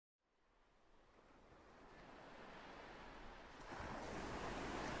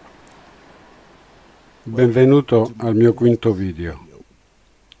Benvenuto al mio quinto video.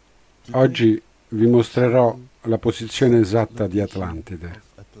 Oggi vi mostrerò la posizione esatta di Atlantide.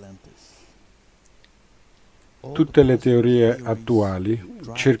 Tutte le teorie attuali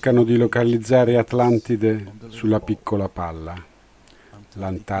cercano di localizzare Atlantide sulla piccola palla.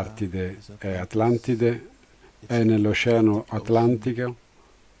 L'Antartide è Atlantide, è nell'Oceano Atlantico,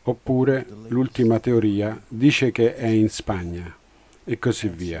 oppure l'ultima teoria dice che è in Spagna, e così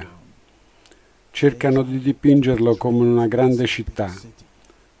via. Cercano di dipingerlo come una grande città,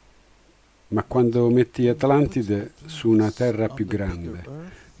 ma quando metti Atlantide su una terra più grande,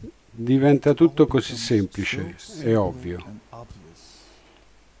 diventa tutto così semplice e ovvio.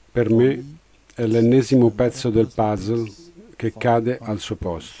 Per me è l'ennesimo pezzo del puzzle che cade al suo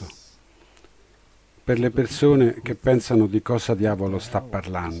posto. Per le persone che pensano di cosa diavolo sta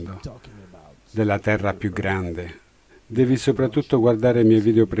parlando, della terra più grande, devi soprattutto guardare i miei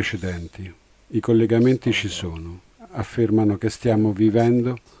video precedenti. I collegamenti ci sono, affermano che stiamo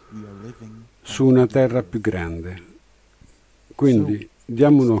vivendo su una terra più grande. Quindi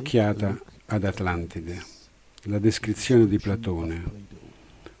diamo un'occhiata ad Atlantide, la descrizione di Platone.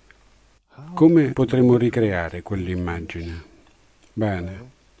 Come potremmo ricreare quell'immagine? Bene,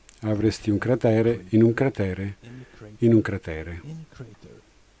 avresti un cratere in un cratere in un cratere.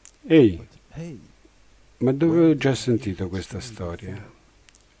 Ehi, ma dove ho già sentito questa storia?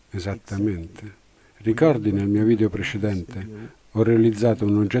 Esattamente. Ricordi nel mio video precedente? Ho realizzato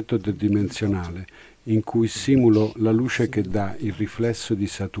un oggetto tridimensionale in cui simulo la luce che dà il riflesso di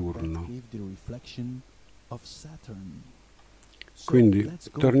Saturno. Quindi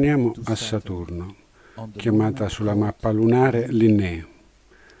torniamo a Saturno, chiamata sulla mappa lunare lingue.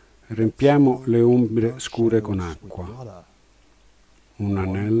 Riempiamo le ombre scure con acqua. Un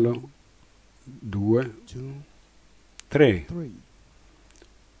anello, 2, 3.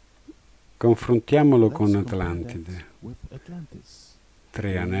 Confrontiamolo con Atlantide.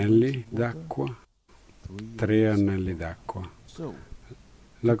 3 anelli d'acqua, 3 anelli d'acqua.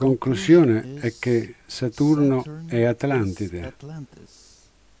 La conclusione è che Saturno è Atlantide.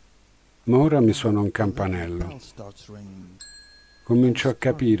 Ma ora mi suona un campanello. Comincio a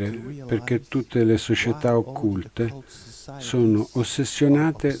capire perché tutte le società occulte sono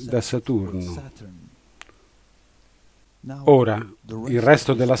ossessionate da Saturno. Ora, il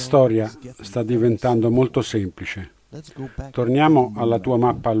resto della storia sta diventando molto semplice. Torniamo alla tua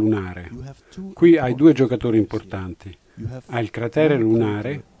mappa lunare. Qui hai 2 giocatori importanti. Hai il cratere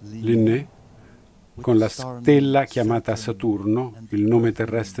lunare, lingue, con la stella chiamata Saturno, il nome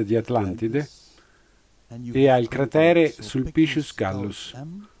terrestre di Atlantide, e hai il cratere Sulpicius Gallus,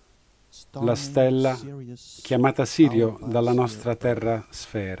 la stella chiamata Sirio dalla nostra terra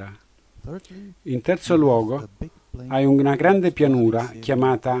sfera. In terzo luogo, hai una grande pianura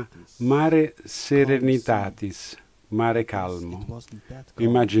chiamata Mare Serenitatis, mare calmo.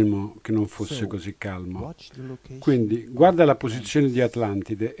 Immagino che non fosse così calmo. Quindi guarda la posizione di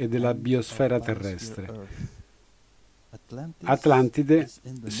Atlantide e della biosfera terrestre. Atlantide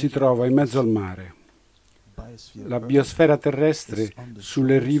si trova in mezzo al mare. La biosfera terrestre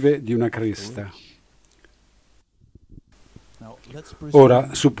sulle rive di una cresta.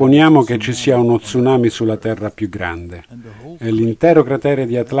 Ora supponiamo che ci sia uno tsunami sulla terra più grande e l'intero cratere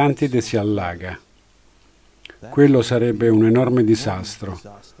di Atlantide si allaga. Quello sarebbe un enorme disastro,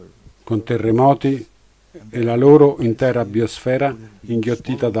 con terremoti e la loro intera biosfera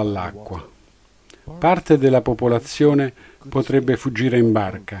inghiottita dall'acqua. Parte della popolazione potrebbe fuggire in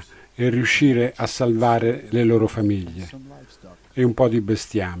barca e riuscire a salvare le loro famiglie e un po' di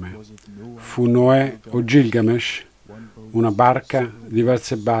bestiame. Fu Noè o Gilgamesh? Una barca,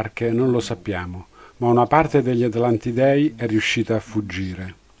 diverse barche, non lo sappiamo, ma una parte degli Atlantidei è riuscita a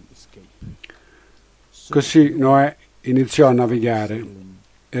fuggire. Così Noè iniziò a navigare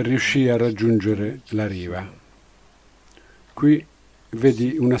e riuscì a raggiungere la riva. Qui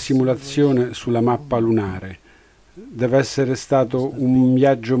vedi una simulazione sulla mappa lunare. Deve essere stato un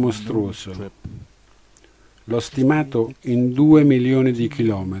viaggio mostruoso. L'ho stimato in 2 milioni di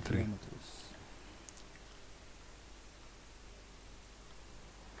chilometri.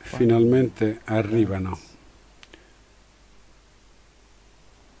 Finalmente arrivano.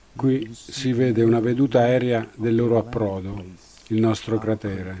 Qui si vede una veduta aerea del loro approdo, il nostro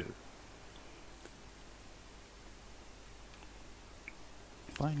cratere.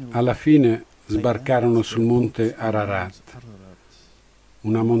 Alla fine sbarcarono sul monte Ararat,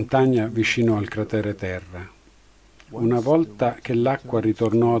 una montagna vicino al cratere Terra. Una volta che l'acqua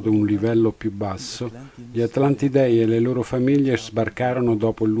ritornò ad un livello più basso, gli Atlantidei e le loro famiglie sbarcarono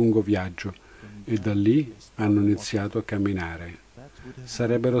dopo il lungo viaggio e da lì hanno iniziato a camminare.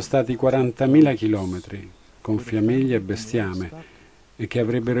 sarebbero stati 40.000 chilometri, con fiammiglie e bestiame, e che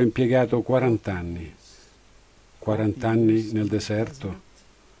avrebbero impiegato 40 anni. 40 anni nel deserto?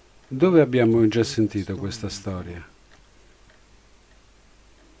 Dove abbiamo già sentito questa storia?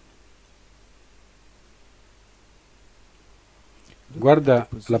 Guarda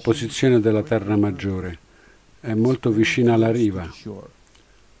la posizione della Terra maggiore, è molto vicina alla riva.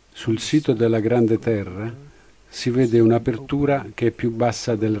 Sul sito della grande Terra si vede un'apertura che è più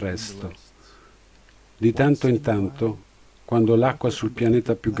bassa del resto. Di tanto in tanto, quando l'acqua sul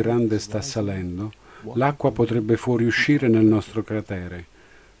pianeta più grande sta salendo, l'acqua potrebbe fuoriuscire nel nostro cratere.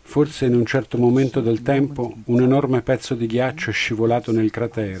 Forse in un certo momento del tempo un enorme pezzo di ghiaccio è scivolato nel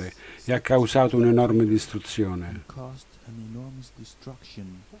cratere e ha causato un'enorme distruzione.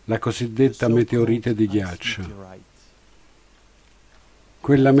 La cosiddetta meteorite di ghiaccio.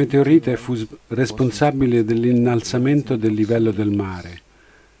 Quella meteorite fu responsabile dell'innalzamento del livello del mare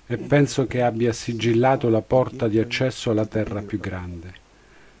e penso che abbia sigillato la porta di accesso alla Terra più grande.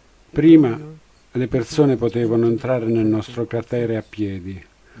 Prima le persone potevano entrare nel nostro cratere a piedi,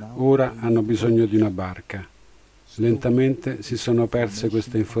 ora hanno bisogno di una barca. Lentamente si sono perse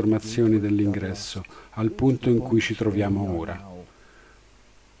queste informazioni dell'ingresso, al punto in cui ci troviamo ora.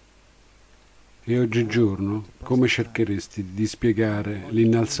 E oggigiorno, come cercheresti di spiegare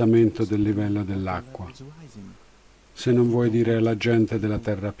l'innalzamento del livello dell'acqua, se non vuoi dire alla gente della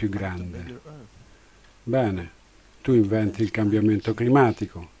Terra più grande? Bene, tu inventi il cambiamento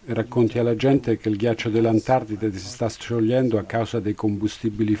climatico e racconti alla gente che il ghiaccio dell'Antartide si sta sciogliendo a causa dei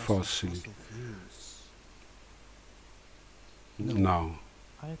combustibili fossili. No,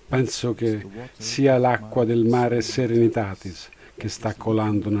 penso che sia l'acqua del mare Serenitatis che sta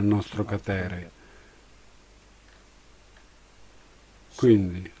colando nel nostro cratere.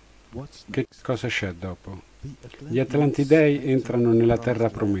 Quindi, che cosa c'è dopo? Gli Atlantidei entrano nella terra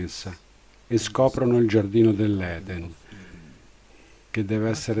promessa e scoprono il giardino dell'Eden, che deve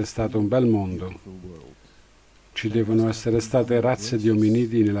essere stato un bel mondo. Ci devono essere state razze di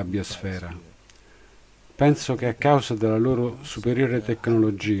ominidi nella biosfera. Penso che a causa della loro superiore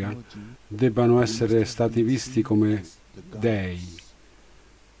tecnologia debbano essere stati visti come dei.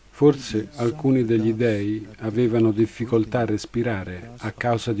 Forse alcuni degli dei avevano difficoltà a respirare a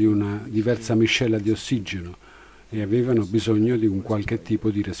causa di una diversa miscela di ossigeno e avevano bisogno di un qualche tipo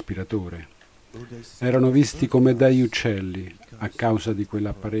di respiratore. Erano visti come dei uccelli a causa di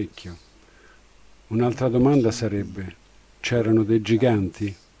quell'apparecchio. Un'altra domanda sarebbe: c'erano dei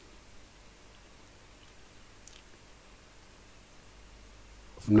giganti?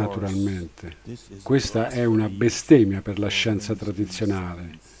 Naturalmente. Questa è una bestemmia per la scienza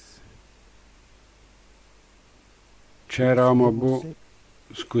tradizionale. C'era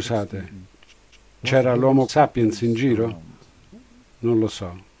c'era l'Homo sapiens in giro? Non lo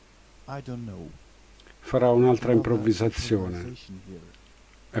so. Farò un'altra improvvisazione.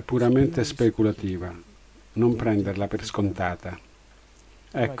 È puramente speculativa. Non prenderla per scontata.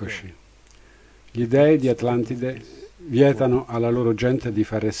 Eccoci. Gli dei di Atlantide vietano alla loro gente di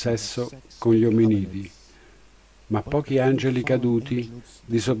fare sesso con gli ominidi, ma pochi angeli caduti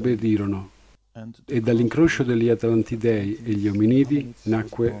disobbedirono e dall'incrocio degli Atlantidei e gli ominidi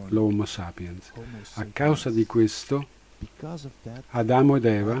nacque l'Homo sapiens. A causa di questo, Adamo ed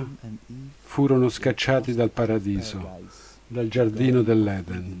Eva furono scacciati dal paradiso, dal giardino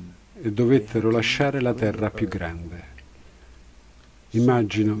dell'Eden, e dovettero lasciare la terra più grande.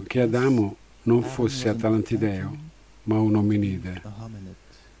 Immagino che Adamo non fosse atlantideo, ma un ominide.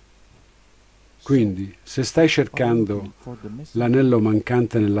 Quindi, se stai cercando l'anello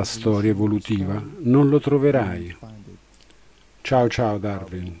mancante nella storia evolutiva, non lo troverai. Ciao ciao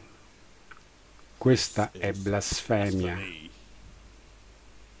Darwin. Questa è blasfemia.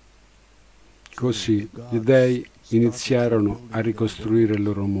 Così gli dei iniziarono a ricostruire il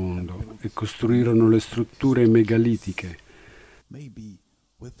loro mondo e costruirono le strutture megalitiche,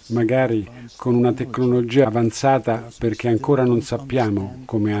 magari con una tecnologia avanzata, perché ancora non sappiamo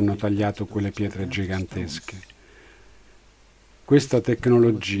come hanno tagliato quelle pietre gigantesche. Questa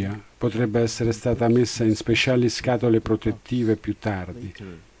tecnologia potrebbe essere stata messa in speciali scatole protettive più tardi,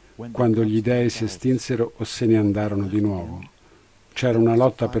 quando gli dei si estinsero o se ne andarono di nuovo. C'era una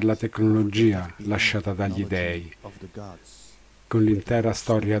lotta per la tecnologia lasciata dagli dei, con l'intera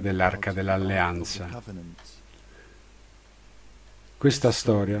storia dell'Arca dell'Alleanza. Questa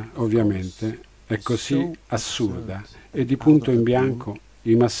storia, ovviamente, è così assurda e di punto in bianco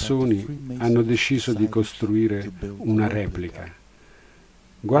i massoni hanno deciso di costruire una replica.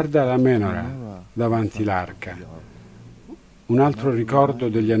 Guarda la menorah davanti l'arca. Un altro ricordo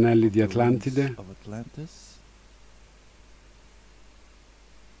degli anelli di Atlantide?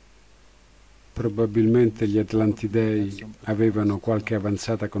 Probabilmente gli Atlantidei avevano qualche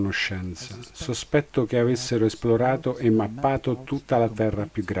avanzata conoscenza. Sospetto che avessero esplorato e mappato tutta la Terra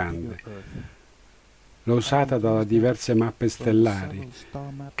più grande. L'ho usata da diverse mappe stellari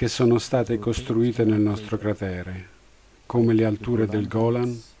che sono state costruite nel nostro cratere, come le alture del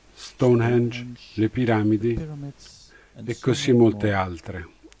Golan, Stonehenge, le piramidi e così molte altre.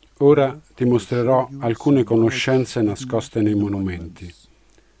 Ora ti mostrerò alcune conoscenze nascoste nei monumenti.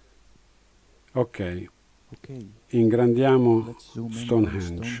 Ok, ingrandiamo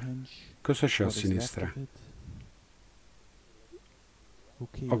Stonehenge. Cosa c'è a sinistra?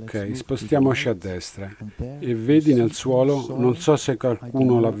 Ok, spostiamoci a destra e vedi nel suolo, non so se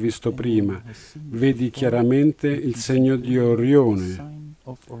qualcuno l'ha visto prima, vedi chiaramente il segno di Orione.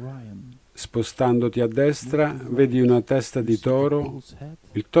 Spostandoti a destra vedi una testa di toro,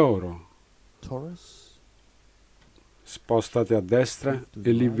 il toro. Spostati a destra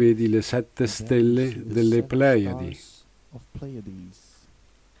e lì vedi le 7 stelle delle Pleiadi.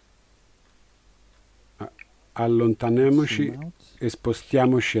 Allontaniamoci e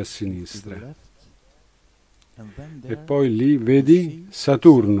spostiamoci a sinistra. E poi lì vedi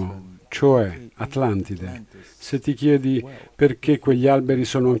Saturno, cioè Atlantide. Se ti chiedi perché quegli alberi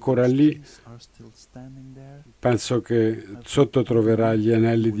sono ancora lì, penso che sotto troverai gli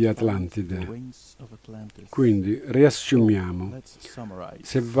anelli di Atlantide. Quindi, riassumiamo.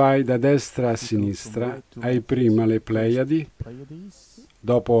 Se vai da destra a sinistra, hai prima le Pleiadi,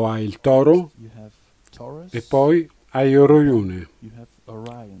 dopo hai il Toro e poi hai Orione.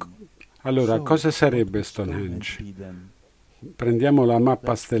 Allora, cosa sarebbe Stonehenge? Prendiamo la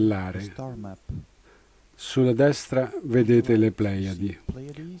mappa stellare. Sulla destra vedete le Pleiadi,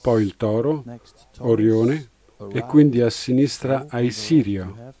 poi il Toro, Orione e quindi a sinistra hai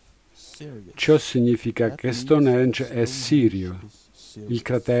Sirio. Ciò significa che Stonehenge è Sirio, il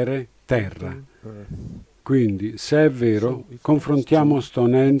cratere Terra. Quindi, se è vero, confrontiamo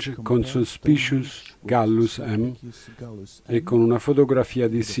Stonehenge con Suspicious Gallus M e con una fotografia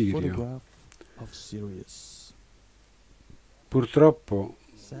di Sirio. Purtroppo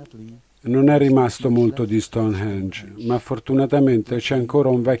non è rimasto molto di Stonehenge, ma fortunatamente c'è ancora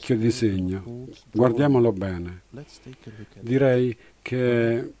un vecchio disegno. Guardiamolo bene. Direi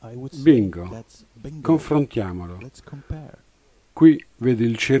che bingo. Confrontiamolo. Qui vedi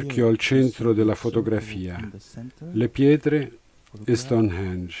il cerchio al centro della fotografia, le pietre e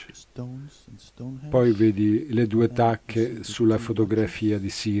Stonehenge. Poi vedi le 2 tacche sulla fotografia di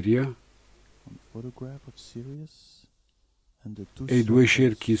Sirio e i 2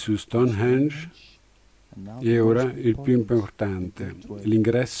 cerchi su Stonehenge. E ora il più importante,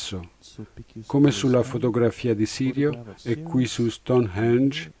 l'ingresso. Come sulla fotografia di Sirio e qui su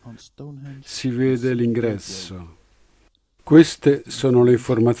Stonehenge si vede l'ingresso. Queste sono le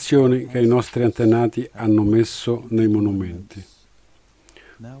informazioni che i nostri antenati hanno messo nei monumenti.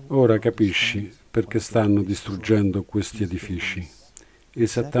 Ora capisci perché stanno distruggendo questi edifici.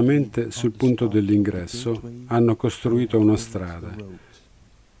 Esattamente sul punto dell'ingresso hanno costruito una strada.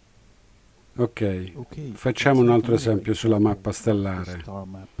 Ok, facciamo un altro esempio sulla mappa stellare.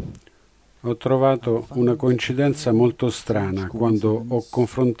 Ho trovato una coincidenza molto strana quando ho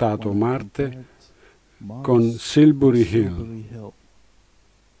confrontato Marte con Silbury Hill.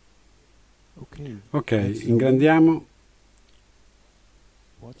 Ok, ingrandiamo,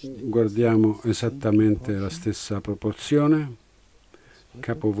 guardiamo esattamente la stessa proporzione,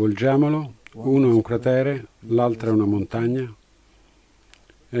 capovolgiamolo, uno è un cratere, l'altra è una montagna,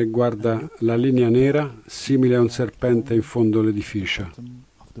 e guarda la linea nera simile a un serpente in fondo all'edificio.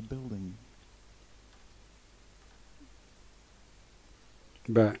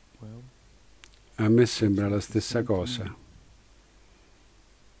 Beh, a me sembra la stessa cosa.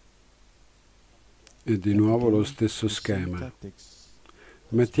 E di nuovo lo stesso schema.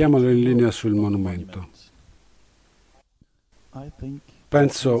 Mettiamolo in linea sul monumento.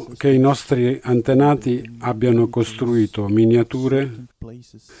 Penso che i nostri antenati abbiano costruito miniature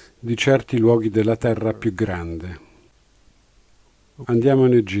di certi luoghi della Terra più grande. Andiamo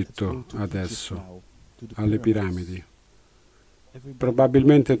in Egitto adesso, alle piramidi.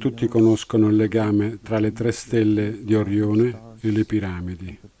 Probabilmente tutti conoscono il legame tra le 3 stelle di Orione e le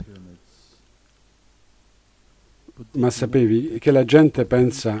piramidi. Ma sapevi che la gente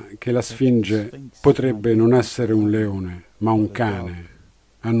pensa che la Sfinge potrebbe non essere un leone, ma un cane,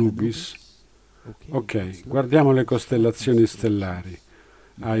 Anubis? Ok, guardiamo le costellazioni stellari.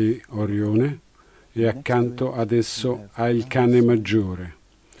 Hai Orione e accanto ad esso hai il cane maggiore,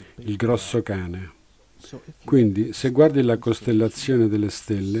 il grosso cane. Quindi, se guardi la costellazione delle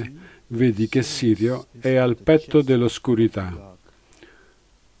stelle, vedi che Sirio è al petto dell'oscurità.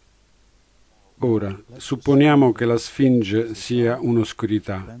 Ora, supponiamo che la Sfinge sia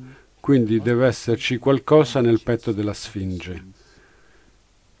un'oscurità, quindi deve esserci qualcosa nel petto della Sfinge.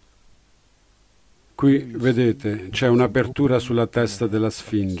 Qui, vedete, c'è un'apertura sulla testa della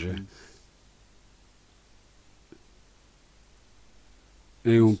Sfinge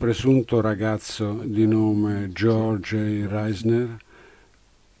e un presunto ragazzo di nome George A. Reisner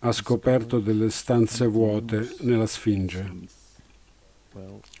ha scoperto delle stanze vuote nella Sfinge.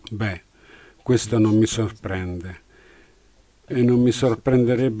 Beh, questo non mi sorprende e non mi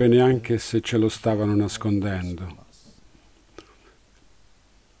sorprenderebbe neanche se ce lo stavano nascondendo.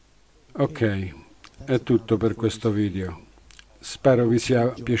 Ok, è tutto per questo video. Spero vi sia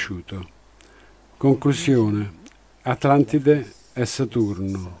piaciuto. Conclusione: Atlantide è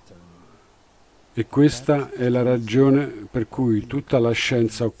Saturno e questa è la ragione per cui tutta la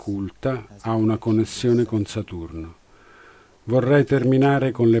scienza occulta ha una connessione con Saturno. Vorrei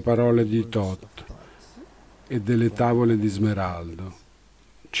terminare con le parole di Thoth e delle tavole di smeraldo.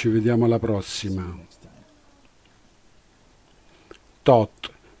 Ci vediamo alla prossima.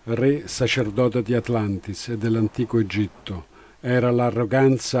 Thoth, re sacerdote di Atlantis e dell'antico Egitto, era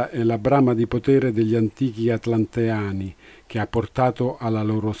l'arroganza e la brama di potere degli antichi atlanteani che ha portato alla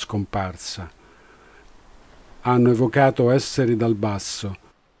loro scomparsa. Hanno evocato esseri dal basso,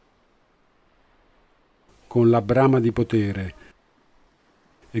 con la brama di potere,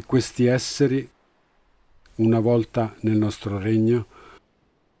 e questi esseri, una volta nel nostro regno,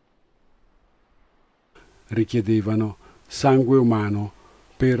 richiedevano sangue umano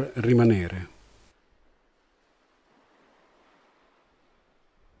per rimanere.